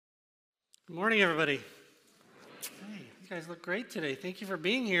Good morning, everybody. Hey, you guys look great today. Thank you for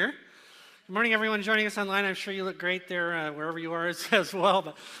being here. Good morning, everyone joining us online. I'm sure you look great there wherever you are as well,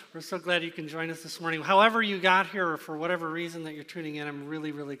 but we're so glad you can join us this morning. However you got here or for whatever reason that you're tuning in, I'm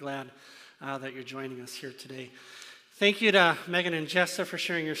really, really glad that you're joining us here today. Thank you to Megan and Jessa for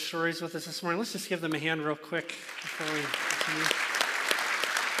sharing your stories with us this morning. Let's just give them a hand real quick before we continue.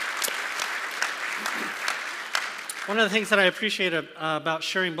 One of the things that I appreciate about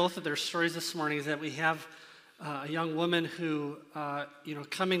sharing both of their stories this morning is that we have a young woman who,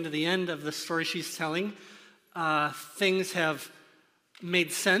 coming to the end of the story she's telling, things have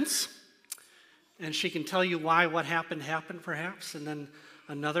made sense, and she can tell you why what happened perhaps. And then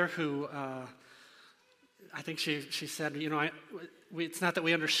another who, I think she said, it's not that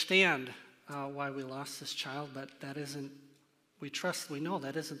we understand why we lost this child, but that isn't, we know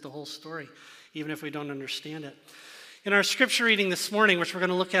that isn't the whole story, even if we don't understand it. In our scripture reading this morning, which we're going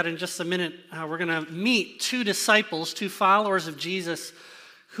to look at in just a minute, we're going to meet two disciples, two followers of Jesus,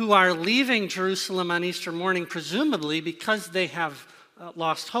 who are leaving Jerusalem on Easter morning, presumably because they have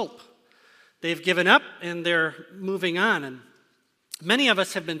lost hope. They've given up and they're moving on. And many of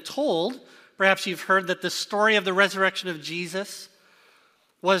us have been told, perhaps you've heard, that the story of the resurrection of Jesus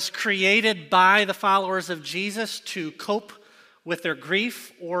was created by the followers of Jesus to cope with their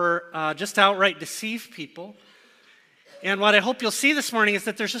grief or just outright deceive people. And what I hope you'll see this morning is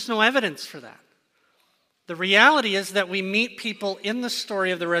that there's just no evidence for that. The reality is that we meet people in the story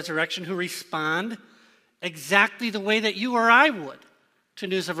of the resurrection who respond exactly the way that you or I would to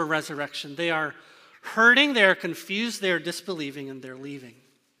news of a resurrection. They are hurting, they are confused, they are disbelieving, and they're leaving.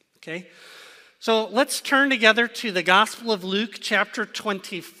 Okay? So let's turn together to the Gospel of Luke, chapter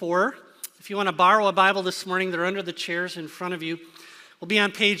 24. If you want to borrow a Bible this morning, they're under the chairs in front of you. We'll be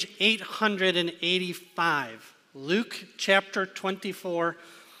on page 885. Luke chapter 24,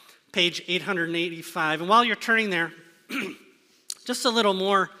 page 885. And while you're turning there, just a little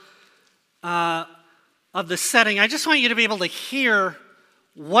more of the setting. I just want you to be able to hear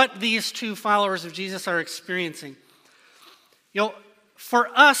what these two followers of Jesus are experiencing. For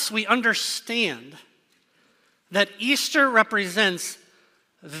us, we understand that Easter represents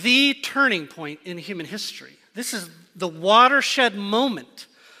the turning point in human history. This is the watershed moment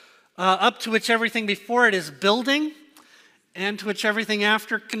up to which everything before it is building and to which everything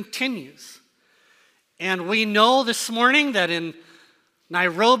after continues. And we know this morning that in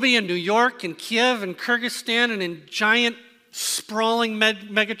Nairobi and New York and Kiev and Kyrgyzstan and in giant sprawling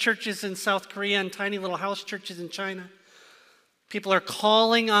mega churches in South Korea and tiny little house churches in China, people are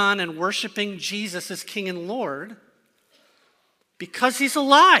calling on and worshiping Jesus as King and Lord because he's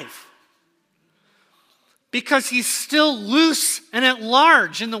alive. Because he's still loose and at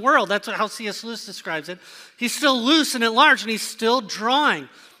large in the world. That's how C.S. Lewis describes it. He's still loose and at large, and he's still drawing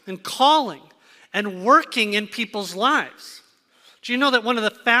and calling and working in people's lives. Do you know that one of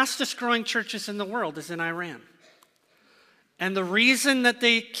the fastest growing churches in the world is in Iran? And the reason that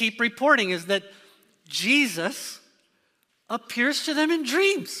they keep reporting is that Jesus appears to them in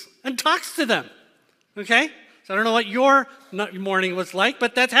dreams and talks to them. Okay? So I don't know what your morning was like,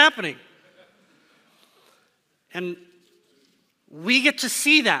 but that's happening. And we get to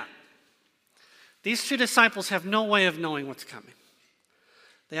see that. These two disciples have no way of knowing what's coming.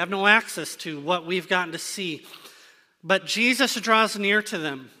 They have no access to what we've gotten to see. But Jesus draws near to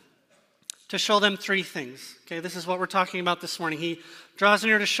them to show them three things. Okay, this is what we're talking about this morning. He draws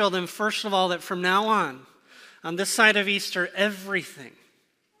near to show them, first of all, that from now on this side of Easter, everything,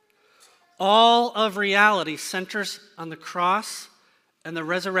 all of reality centers on the cross and the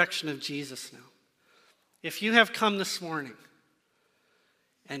resurrection of Jesus now. If you have come this morning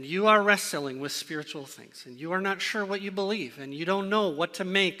and you are wrestling with spiritual things and you are not sure what you believe and you don't know what to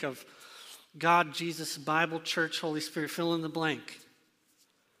make of God, Jesus, Bible, church, Holy Spirit, fill in the blank,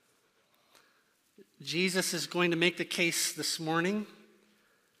 Jesus is going to make the case this morning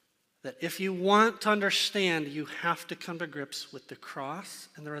that if you want to understand, you have to come to grips with the cross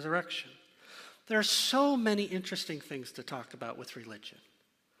and the resurrection. There are so many interesting things to talk about with religion,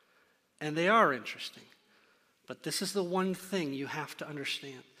 and they are interesting. But this is the one thing you have to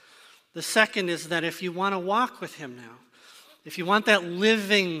understand. The second is that if you want to walk with him now, if you want that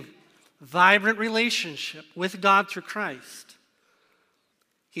living, vibrant relationship with God through Christ,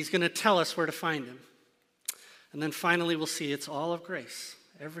 he's going to tell us where to find him. And then finally we'll see it's all of grace.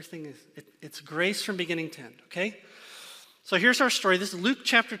 Everything is, it's grace from beginning to end, okay? So here's our story. This is Luke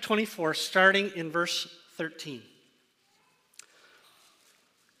chapter 24, starting in verse 13.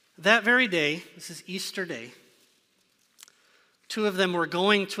 That very day, this is Easter Day, two of them were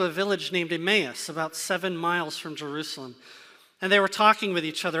going to a village named Emmaus, about 7 miles from Jerusalem. and they were talking with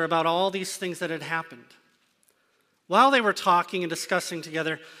each other about all these things that had happened. While they were talking and discussing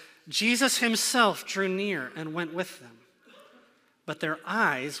together, Jesus himself drew near and went with them, but their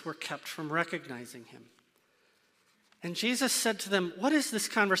eyes were kept from recognizing him. And Jesus said to them, "What is this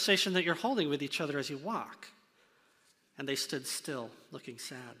conversation that you're holding with each other as you walk?" And they stood still, looking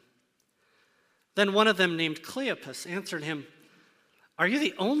sad. Then one of them, named Cleopas, answered him, "Are you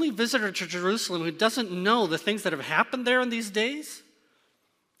the only visitor to Jerusalem who doesn't know the things that have happened there in these days?"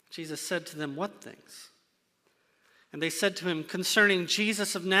 Jesus said to them, "What things?" And they said to him, "Concerning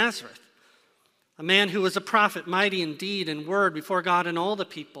Jesus of Nazareth, a man who was a prophet, mighty in deed and word before God and all the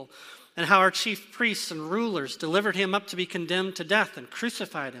people, and how our chief priests and rulers delivered him up to be condemned to death and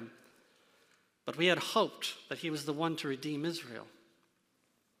crucified him. But we had hoped that he was the one to redeem Israel.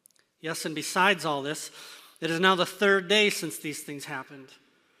 Yes, and besides all this, it is now the third day since these things happened.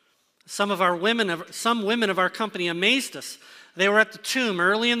 Some women of our company amazed us. They were at the tomb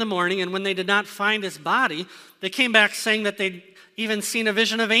early in the morning, and when they did not find his body, they came back saying that they'd even seen a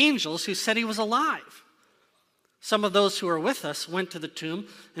vision of angels who said he was alive. Some of those who were with us went to the tomb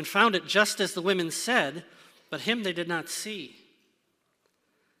and found it just as the women said, but him they did not see."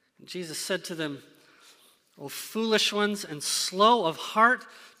 And Jesus said to them, "O foolish ones and slow of heart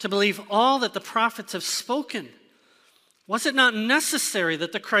to believe all that the prophets have spoken. Was it not necessary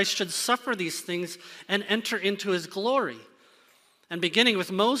that the Christ should suffer these things and enter into his glory?" And beginning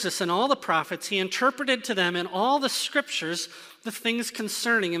with Moses and all the prophets, he interpreted to them in all the scriptures the things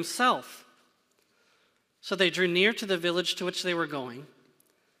concerning himself. So they drew near to the village to which they were going.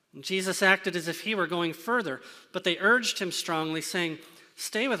 And Jesus acted as if he were going further, but they urged him strongly, saying,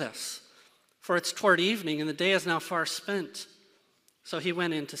 "Stay with us, for it's toward evening, and the day is now far spent." So he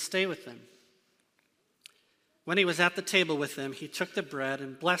went in to stay with them. When he was at the table with them, he took the bread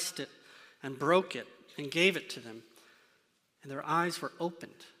and blessed it and broke it and gave it to them. And their eyes were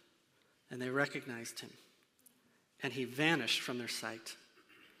opened, and they recognized him. And he vanished from their sight.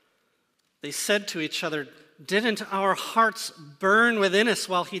 They said to each other, "Didn't our hearts burn within us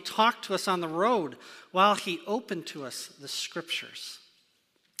while he talked to us on the road, while he opened to us the scriptures?"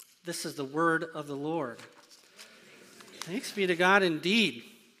 This is the word of the Lord. Thanks be to God indeed.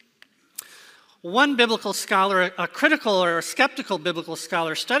 One biblical scholar, a critical or a skeptical biblical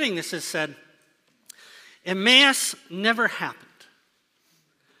scholar studying this, has said, Emmaus never happened.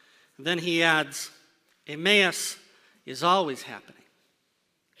 And then he adds, Emmaus is always happening.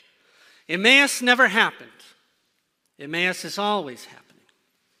 Emmaus never happened. Emmaus is always happening.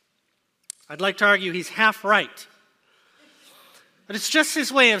 I'd like to argue he's half right. But it's just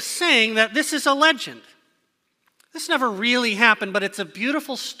his way of saying that this is a legend. This never really happened, but it's a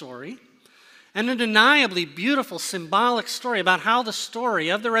beautiful story, an undeniably beautiful symbolic story about how the story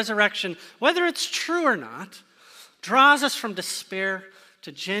of the resurrection, whether it's true or not, draws us from despair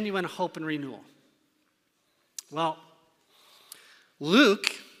to genuine hope and renewal. Well,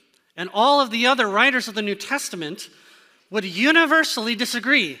 Luke and all of the other writers of the New Testament would universally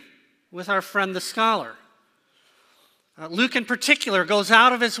disagree with our friend the scholar. Luke in particular goes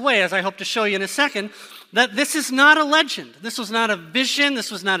out of his way, as I hope to show you in a second, that this is not a legend. This was not a vision. This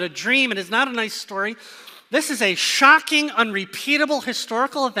was not a dream. It is not a nice story. This is a shocking, unrepeatable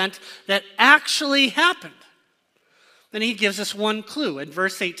historical event that actually happened. Then he gives us one clue in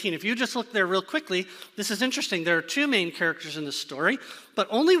verse 18. If you just look there real quickly, this is interesting. There are two main characters in the story, but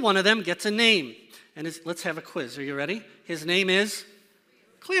only one of them gets a name. And let's have a quiz. Are you ready? His name is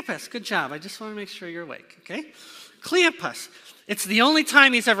Cleopas. Good job. I just want to make sure you're awake, okay? Cleopas. It's the only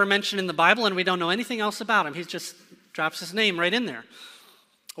time he's ever mentioned in the Bible, and we don't know anything else about him. He just drops his name right in there.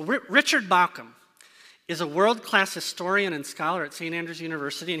 Richard Bauckham is a world-class historian and scholar at St. Andrews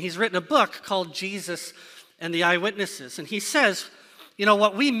University, and he's written a book called Jesus and the Eyewitnesses. And he says, you know,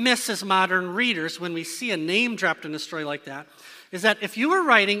 what we miss as modern readers when we see a name dropped in a story like that is that if you were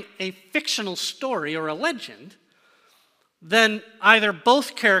writing a fictional story or a legend, then either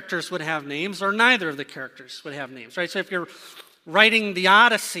both characters would have names or neither of the characters would have names, right? So if you're writing the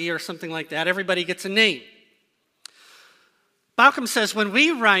Odyssey or something like that, everybody gets a name. Bauckham says when we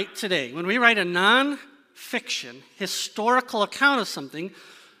write today, when we write a non-fiction historical account of something,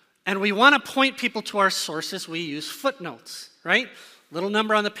 and we want to point people to our sources, we use footnotes, right? Little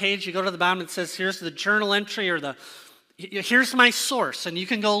number on the page, you go to the bottom, it says, here's the journal entry or here's my source, and you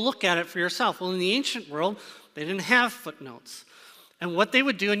can go look at it for yourself. Well, in the ancient world, they didn't have footnotes. And what they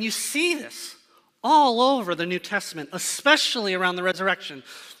would do, and you see this all over the New Testament, especially around the resurrection,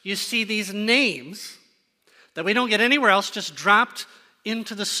 you see these names that we don't get anywhere else just dropped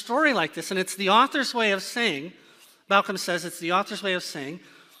into the story like this. And it's the author's way of saying, Bauckham says, it's the author's way of saying,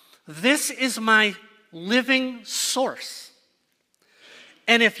 this is my living source.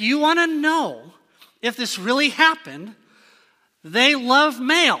 And if you want to know if this really happened, they love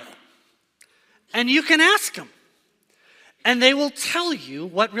mail. And you can ask them. And they will tell you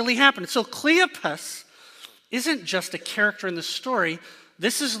what really happened. So Cleopas isn't just a character in the story.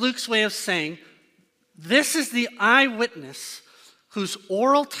 This is Luke's way of saying, this is the eyewitness whose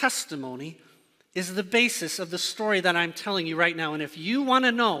oral testimony is the basis of the story that I'm telling you right now. And if you want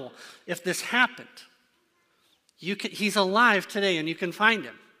to know if this happened, he's alive today and you can find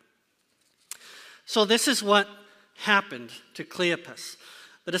him. So this is what happened to Cleopas.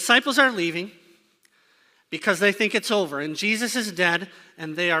 The disciples are leaving because they think it's over, and Jesus is dead,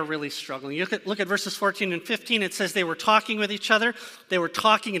 and they are really struggling. Look at verses 14 and 15. It says they were talking with each other. They were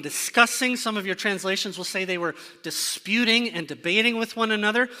talking and discussing. Some of your translations will say they were disputing and debating with one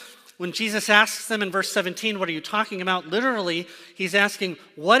another. When Jesus asks them in verse 17, what are you talking about? Literally, he's asking,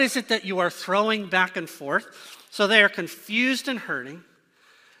 what is it that you are throwing back and forth? So they are confused and hurting.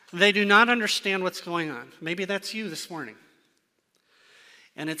 They do not understand what's going on. Maybe that's you this morning.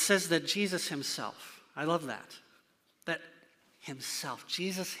 And it says that Jesus himself, I love that. That himself,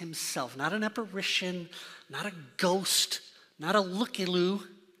 Jesus himself, not an apparition, not a ghost, not a looky-loo.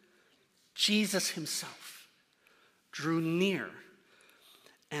 Jesus himself drew near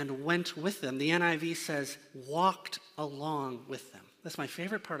and went with them. The NIV says, walked along with them. That's my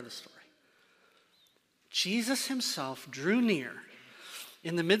favorite part of the story. Jesus himself drew near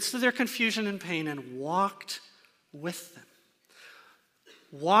in the midst of their confusion and pain and walked with them.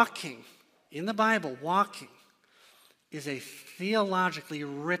 Walking, in the Bible, walking is a theologically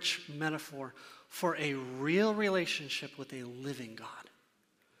rich metaphor for a real relationship with a living God.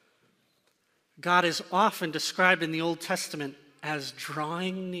 God is often described in the Old Testament as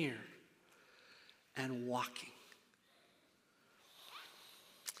drawing near and walking.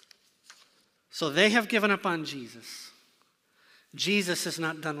 So they have given up on Jesus. Jesus is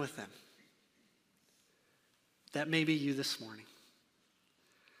not done with them. That may be you this morning.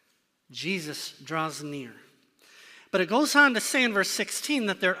 Jesus draws near. But it goes on to say in verse 16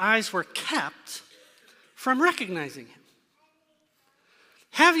 that their eyes were kept from recognizing him.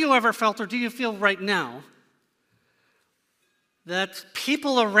 Have you ever felt, or do you feel right now, that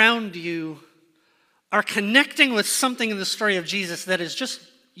people around you are connecting with something in the story of Jesus that is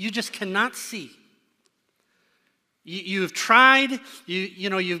you just cannot see? You've tried,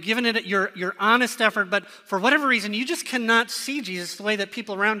 you've given it your honest effort, but for whatever reason, you just cannot see Jesus the way that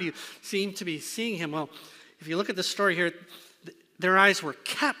people around you seem to be seeing him. Well, if you look at the story here, their eyes were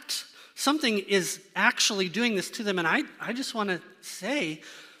kept. Something is actually doing this to them, and I just want to say,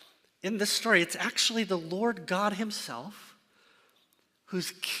 in this story, it's actually the Lord God himself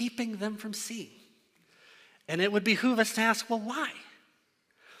who's keeping them from seeing. And it would behoove us to ask, well, why?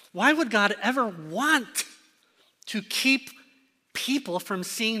 Why would God ever want to keep people from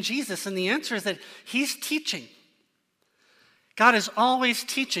seeing Jesus? And the answer is that he's teaching. God is always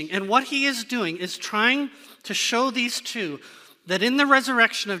teaching. And what he is doing is trying to show these two that in the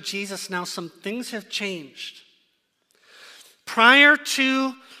resurrection of Jesus now some things have changed. Prior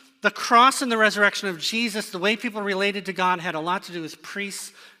to the cross and the resurrection of Jesus, the way people related to God had a lot to do with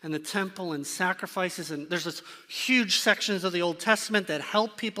priests and the temple and sacrifices. And there's this huge sections of the Old Testament that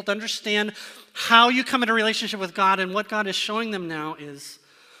help people to understand how you come into a relationship with God. And what God is showing them now is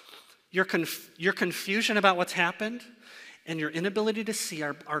your confusion about what's happened and your inability to see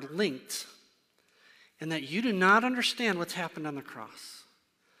are linked, and that you do not understand what's happened on the cross.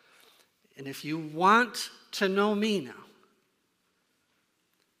 And if you want to know me now,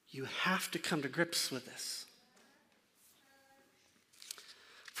 you have to come to grips with this.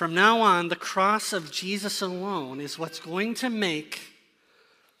 From now on, the cross of Jesus alone is what's going to make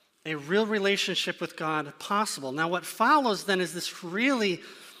a real relationship with God possible. Now, what follows then is this really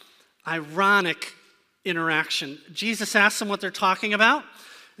ironic interaction. Jesus asks them what they're talking about.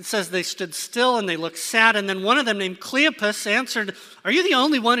 It says they stood still and they looked sad, and then one of them named Cleopas answered, "Are you the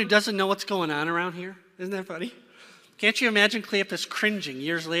only one who doesn't know what's going on around here?" Isn't that funny? Can't you imagine Cleopas cringing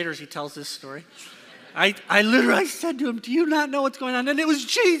years later as he tells this story? I literally said to him, "Do you not know what's going on?" And it was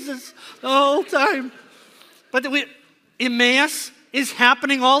Jesus the whole time. But Emmaus is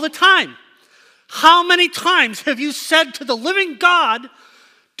happening all the time. How many times have you said to the living God,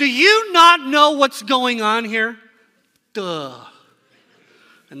 "Do you not know what's going on here?" Duh.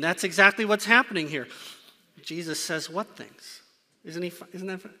 And that's exactly what's happening here. Jesus says, what things? Isn't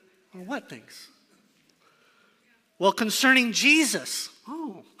that fun? Well, what things? Well, concerning Jesus.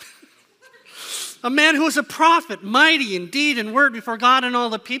 Oh. A man who was a prophet, mighty in deed and word before God and all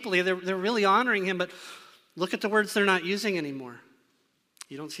the people. They're really honoring him, but look at the words they're not using anymore.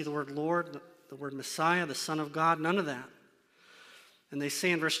 You don't see the word Lord, the word Messiah, the Son of God, none of that. And they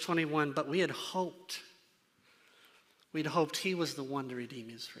say in verse 21, but we'd hoped he was the one to redeem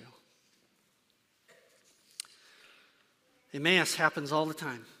Israel. Emmaus happens all the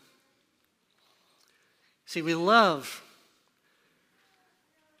time. See, we love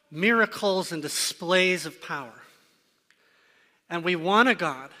miracles and displays of power. And we want a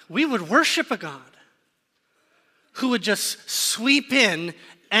God, we would worship a God who would just sweep in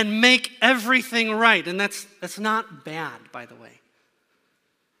and make everything right. And that's not bad, by the way.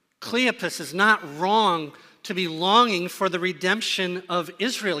 Cleopas is not wrong to be longing for the redemption of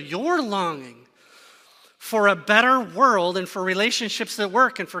Israel. You're longing for a better world and for relationships that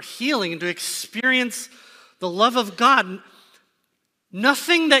work and for healing and to experience the love of God.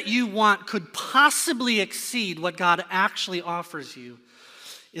 Nothing that you want could possibly exceed what God actually offers you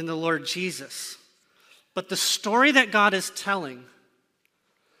in the Lord Jesus. But the story that God is telling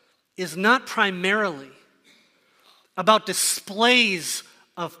is not primarily about displays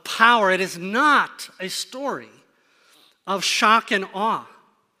of power. It is not a story of shock and awe.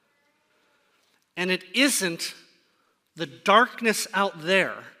 And it isn't the darkness out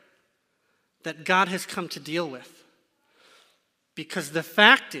there that God has come to deal with. Because the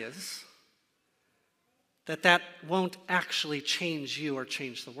fact is that won't actually change you or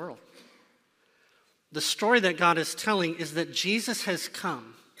change the world. The story that God is telling is that Jesus has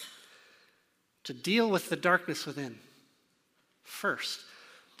come to deal with the darkness within first.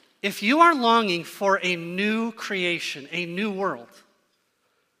 If you are longing for a new creation, a new world,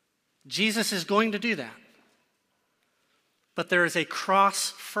 Jesus is going to do that. But there is a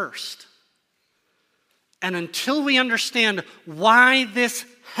cross first. And until we understand why this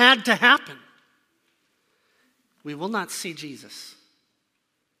had to happen, we will not see Jesus.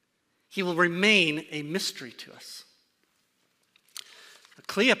 He will remain a mystery to us.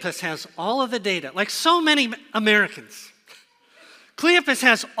 Cleopas has all of the data, like so many Americans. Cleopas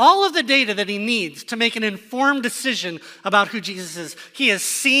has all of the data that he needs to make an informed decision about who Jesus is. He has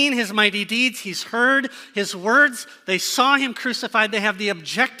seen his mighty deeds. He's heard his words. They saw him crucified. They have the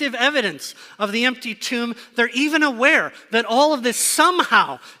objective evidence of the empty tomb. They're even aware that all of this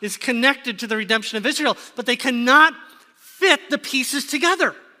somehow is connected to the redemption of Israel, but they cannot fit the pieces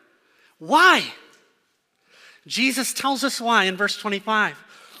together. Why? Jesus tells us why in verse 25.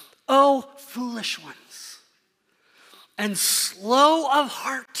 Oh, foolish ones, and slow of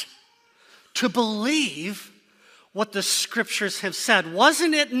heart to believe what the scriptures have said.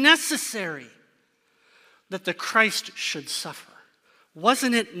 Wasn't it necessary that the Christ should suffer?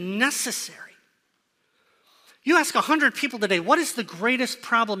 Wasn't it necessary? You ask 100 people today, what is the greatest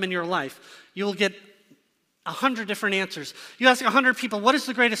problem in your life? You'll get 100 different answers. You ask 100 people, what is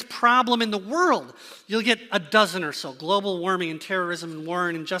the greatest problem in the world? You'll get a dozen or so. Global warming and terrorism and war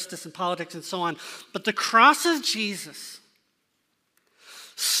and injustice and politics and so on. But the cross of Jesus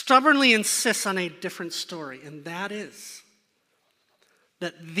stubbornly insists on a different story, and that is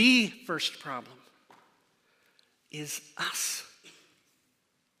that the first problem is us.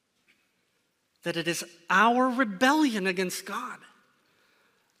 That it is our rebellion against God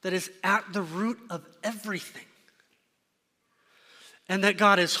that is at the root of everything. And that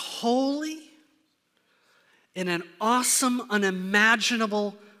God is holy in an awesome,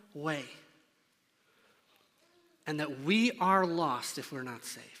 unimaginable way. And that we are lost if we're not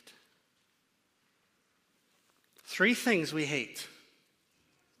saved. 3 things we hate.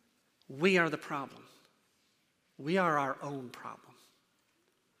 We are the problem. We are our own problem.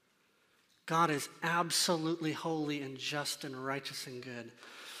 God is absolutely holy and just and righteous and good.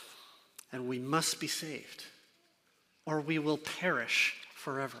 And we must be saved, or we will perish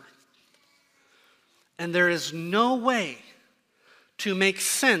forever. And there is no way to make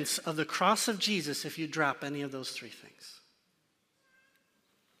sense of the cross of Jesus if you drop any of those 3 things.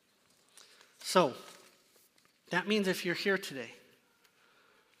 So, that means if you're here today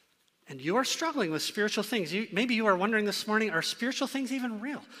and you are struggling with spiritual things, maybe you are wondering this morning, are spiritual things even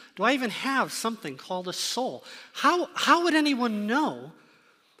real? Do I even have something called a soul? How would anyone know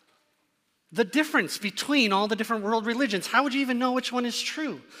the difference between all the different world religions? How would you even know which one is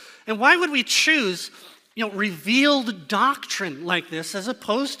true? And why would we choose, revealed doctrine like this as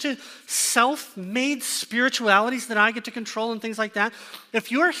opposed to self-made spiritualities that I get to control and things like that? If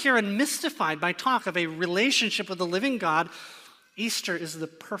you're here and mystified by talk of a relationship with the living God, Easter is the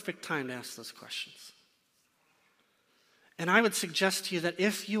perfect time to ask those questions. And I would suggest to you that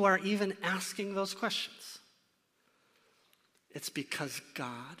if you are even asking those questions, it's because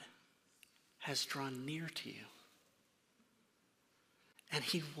God has drawn near to you. And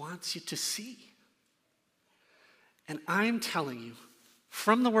he wants you to see. And I'm telling you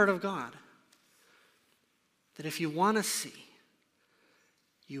from the Word of God that if you want to see,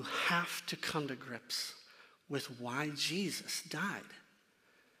 you have to come to grips with why Jesus died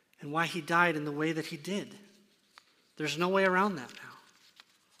and why he died in the way that he did. There's no way around that now.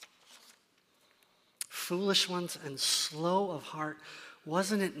 Foolish ones and slow of heart,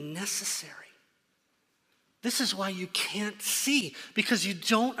 wasn't it necessary? This is why you can't see, because you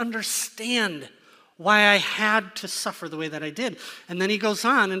don't understand why I had to suffer the way that I did. And then he goes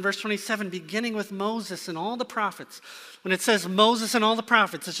on in verse 27, beginning with Moses and all the prophets. When it says Moses and all the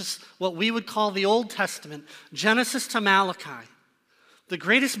prophets, it's just what we would call the Old Testament, Genesis to Malachi, the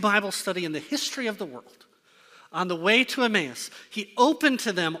greatest Bible study in the history of the world. On the way to Emmaus, he opened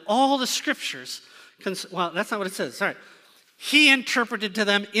to them all the scriptures. Well, that's not what it says. Sorry. He interpreted to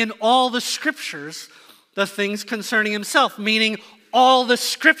them in all the scriptures the things concerning himself, meaning all the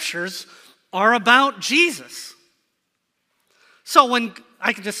scriptures are about Jesus. So when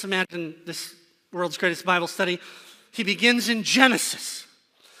I can just imagine this world's greatest Bible study, he begins in Genesis.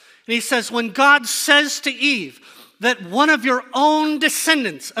 And he says, when God says to Eve that one of your own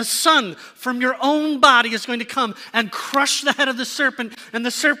descendants, a son from your own body, is going to come and crush the head of the serpent, and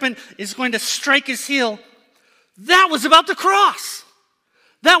the serpent is going to strike his heel, that was about the cross.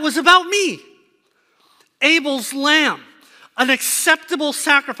 That was about me. Abel's lamb, an acceptable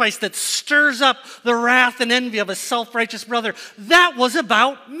sacrifice that stirs up the wrath and envy of a self-righteous brother. That was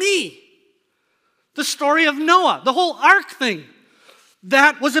about me. The story of Noah, the whole ark thing,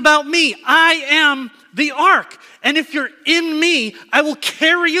 that was about me. I am the ark. And if you're in me, I will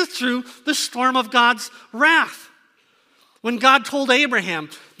carry you through the storm of God's wrath. When God told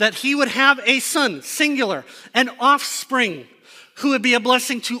Abraham that he would have a son, singular, an offspring, who would be a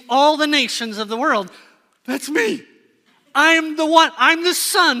blessing to all the nations of the world, that's me. I am the one. I'm the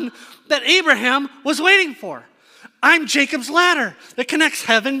son that Abraham was waiting for. I'm Jacob's ladder that connects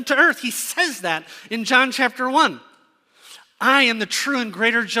heaven to earth. He says that in John chapter 1. I am the true and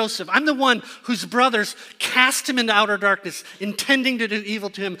greater Joseph. I'm the one whose brothers cast him into outer darkness, intending to do evil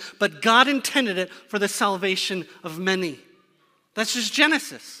to him, but God intended it for the salvation of many. That's just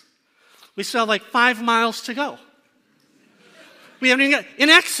Genesis. We still have like 5 miles to go. We haven't even got, in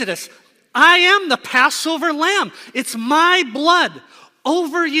Exodus, I am the Passover lamb. It's my blood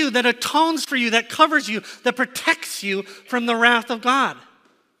over you that atones for you, that covers you, that protects you from the wrath of God.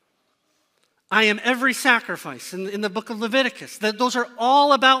 I am every sacrifice in the book of Leviticus. Those are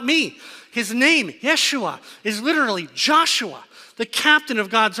all about me. His name, Yeshua, is literally Joshua, the captain of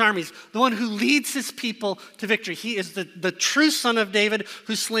God's armies, the one who leads his people to victory. He is the true son of David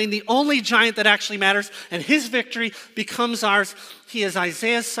who's slain the only giant that actually matters, and his victory becomes ours. He is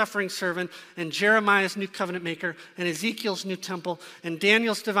Isaiah's suffering servant, and Jeremiah's new covenant maker, and Ezekiel's new temple, and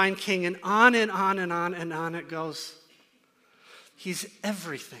Daniel's divine king, and on and on and on and on it goes. He's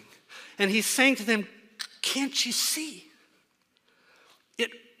everything. And he's saying to them, can't you see? It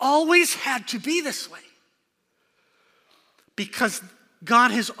always had to be this way. Because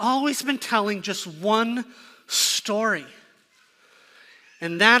God has always been telling just one story.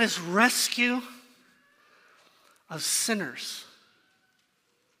 And that is rescue of sinners.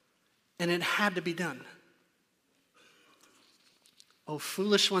 And it had to be done. Oh,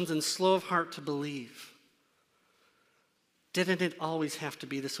 foolish ones and slow of heart to believe. Didn't it always have to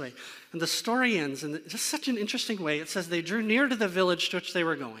be this way? And the story ends in just such an interesting way. It says they drew near to the village to which they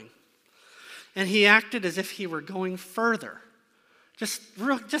were going. And he acted as if he were going further. It's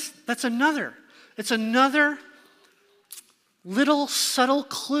another little subtle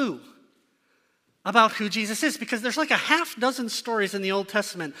clue about who Jesus is. Because there's like a half dozen stories in the Old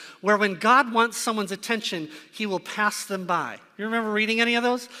Testament where when God wants someone's attention, he will pass them by. You remember reading any of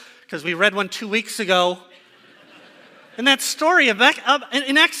those? Because we read one 2 weeks ago. In that story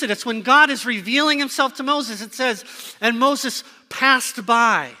in Exodus, when God is revealing himself to Moses, it says, and Moses passed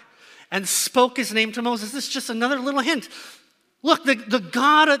by and spoke his name to Moses. This is just another little hint. Look, the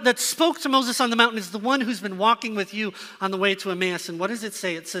God that spoke to Moses on the mountain is the one who's been walking with you on the way to Emmaus. And what does it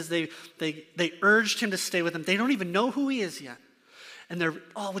say? It says they urged him to stay with them. They don't even know who he is yet. And they're,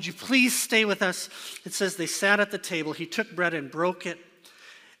 oh, would you please stay with us? It says they sat at the table. He took bread and broke it,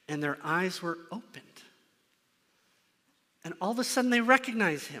 and their eyes were opened. And all of a sudden they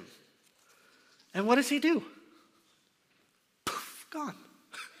recognize him. And what does he do? Poof, gone.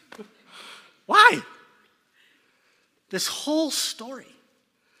 Why? This whole story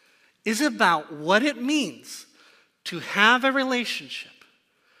is about what it means to have a relationship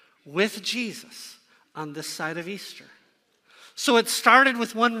with Jesus on this side of Easter. So it started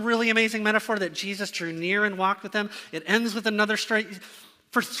with one really amazing metaphor that Jesus drew near and walked with them. It ends with another story.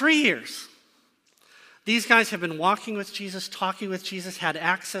 For 3 years, these guys have been walking with Jesus, talking with Jesus, had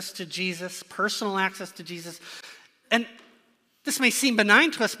access to Jesus, personal access to Jesus. And This may seem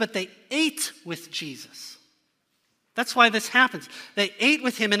benign to us, but they ate with Jesus. That's why this happens. They ate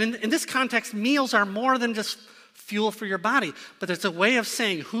with him, and in this context, meals are more than just fuel for your body, but it's a way of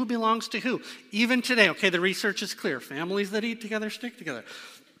saying who belongs to who. Even today, okay, the research is clear. Families that eat together stick together.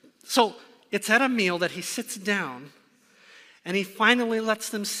 So it's at a meal that he sits down, and he finally lets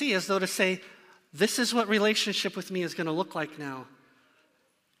them see, as though to say, this is what relationship with me is going to look like now.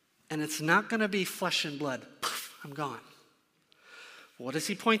 And it's not going to be flesh and blood. Poof, I'm gone. What does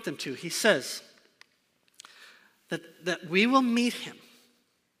he point them to? He says that we will meet him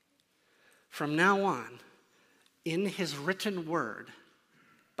from now on in his written word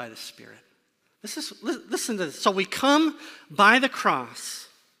by the Spirit. Listen to this. So we come by the cross,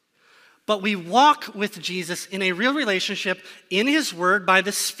 but we walk with Jesus in a real relationship in his word by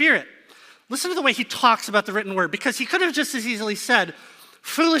the Spirit. Listen to the way he talks about the written word, because he could have just as easily said,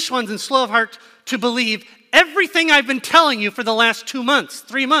 foolish ones and slow of heart to believe everything I've been telling you for the last 2 months,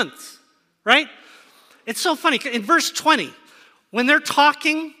 3 months, right? It's so funny. In verse 20, when they're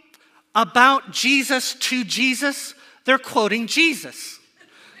talking about Jesus to Jesus, they're quoting Jesus.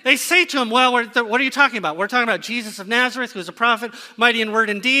 They say to him, well, what are you talking about? We're talking about Jesus of Nazareth, who was a prophet, mighty in word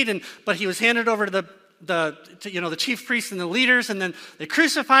and deed, but he was handed over to the chief priests and the leaders, and then they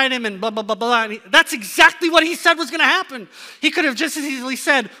crucified him and blah, blah, blah, blah. And that's exactly what he said was going to happen. He could have just as easily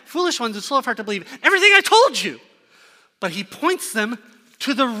said, foolish ones and slow of heart to believe everything I told you. But he points them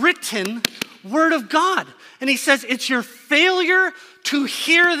to the written word of God. And he says, it's your failure to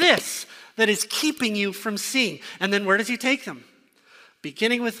hear this that is keeping you from seeing. And then where does he take them?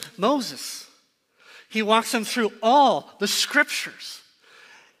 Beginning with Moses. He walks them through all the scriptures,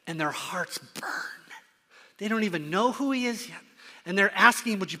 and their hearts burn. They don't even know who he is yet. And they're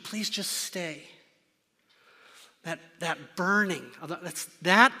asking, would you please just stay? That burning,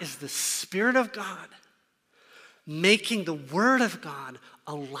 that is the Spirit of God making the Word of God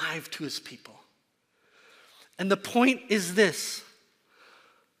alive to his people. And the point is this.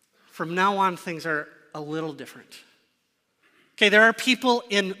 From now on, things are a little different. Okay, there are people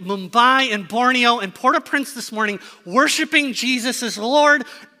in Mumbai and Borneo and Port-au-Prince this morning worshiping Jesus as Lord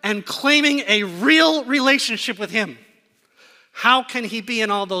and claiming a real relationship with him. How can he be in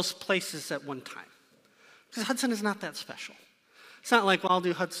all those places at one time? Because Hudson is not that special. It's not like, well, I'll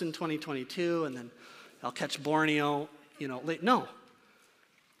do Hudson 2022 and then I'll catch Borneo, late. No.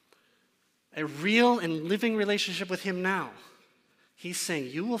 A real and living relationship with him now. He's saying,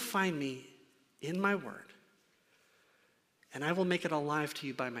 you will find me in my word, and I will make it alive to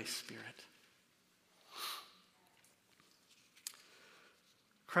you by my Spirit.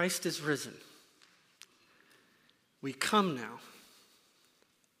 Christ is risen. We come now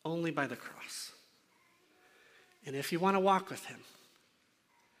only by the cross. And if you want to walk with him,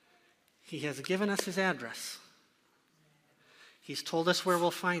 he has given us his address. He's told us where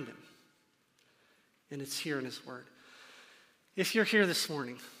we'll find him. And it's here in his word. If you're here this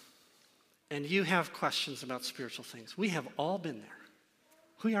morning and you have questions about spiritual things, we have all been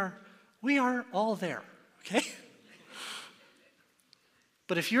there. We are all there, okay?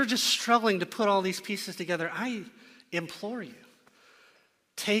 But if you're just struggling to put all these pieces together, I implore you,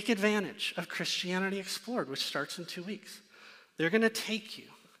 take advantage of Christianity Explored, which starts in 2 weeks. They're going to take you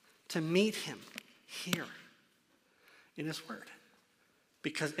to meet him here in his word.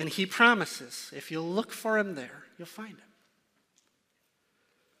 And he promises, if you'll look for him there, you'll find him.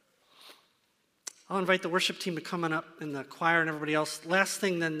 I'll invite the worship team to come on up, and the choir and everybody else. Last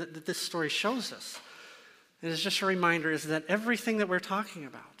thing then that this story shows us, and it's just a reminder, is that everything that we're talking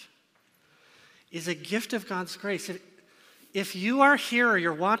about is a gift of God's grace. If you are here or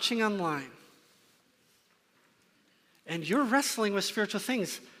you're watching online and you're wrestling with spiritual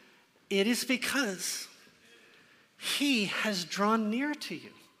things, it is because he has drawn near to you.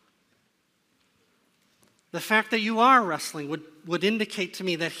 The fact that you are wrestling would indicate to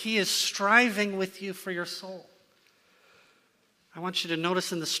me that he is striving with you for your soul. I want you to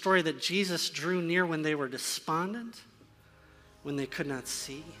notice in the story that Jesus drew near when they were despondent, when they could not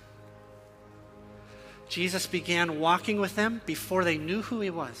see. Jesus began walking with them before they knew who he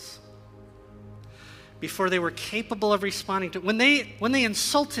was, before they were capable of responding to. When they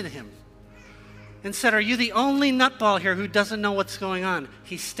insulted him and said, are you the only nutball here who doesn't know what's going on?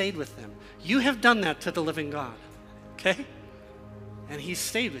 He stayed with them. You have done that to the living God, okay? And he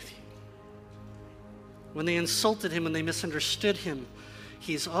stayed with you. When they insulted him, when they misunderstood him,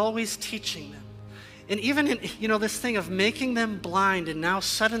 he's always teaching them. And even in, this thing of making them blind and now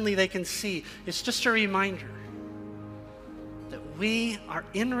suddenly they can see, it's just a reminder that we are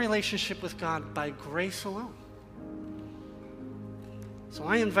in relationship with God by grace alone. So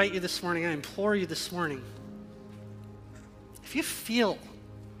I invite you this morning, I implore you this morning, if you feel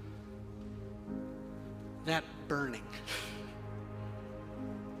that burning,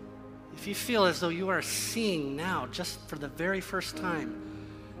 if you feel as though you are seeing now, just for the very first time,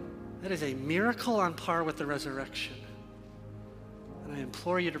 that is a miracle on par with the resurrection. And I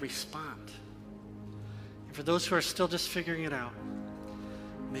implore you to respond. And for those who are still just figuring it out,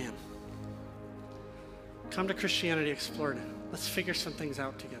 man, come to Christianity Explored. Let's figure some things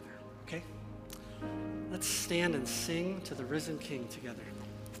out together, okay? Let's stand and sing to the risen King together.